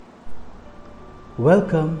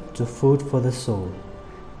Welcome to Food for the Soul.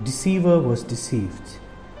 Deceiver was deceived.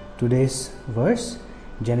 Today's verse,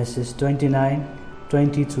 Genesis 29,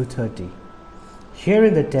 20 through 30. Here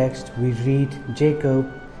in the text we read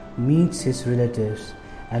Jacob meets his relatives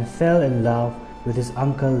and fell in love with his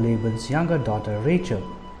uncle Laban's younger daughter Rachel.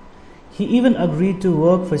 He even agreed to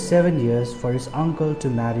work for 7 years for his uncle to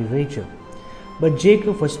marry Rachel. But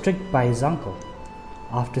Jacob was tricked by his uncle.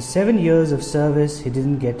 After 7 years of service, he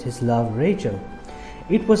didn't get his love Rachel.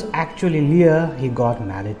 It was actually Leah he got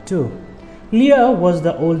married to. Leah was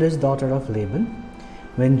the oldest daughter of Laban.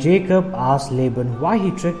 When Jacob asked Laban why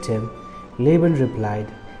he tricked him, Laban replied,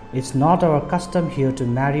 "It's not our custom here to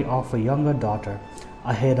marry off a younger daughter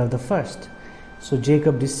ahead of the first." So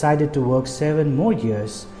Jacob decided to work 7 more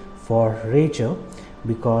years for Rachel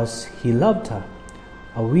because he loved her.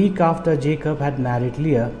 A week after Jacob had married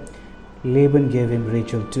Leah, Laban gave him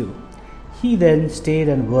Rachel too. He then stayed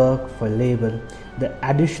and worked for Laban the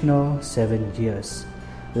additional 7 years.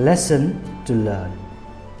 Lesson to learn.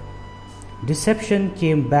 Deception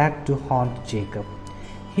came back to haunt Jacob.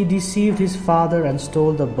 He deceived his father and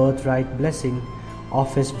stole the birthright blessing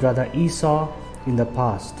of his brother Esau in the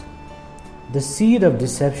past. The seed of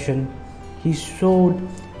deception he sowed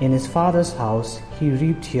in his father's house, he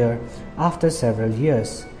reaped here after several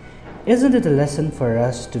years. Isn't it a lesson for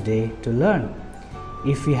us today to learn?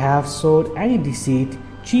 If we have sowed any deceit,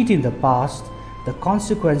 cheat in the past, the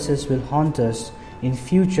consequences will haunt us in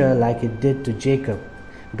future like it did to Jacob.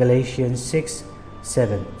 Galatians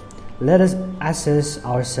 6:7. Let us assess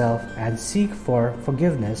ourselves and seek for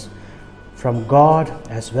forgiveness from God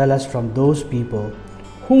as well as from those people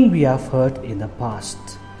whom we have hurt in the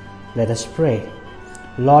past. Let us pray.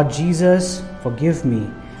 Lord Jesus, forgive me.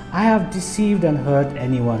 I have deceived and hurt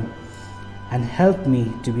anyone, and help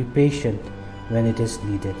me to be patient when it is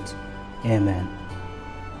needed. Amen.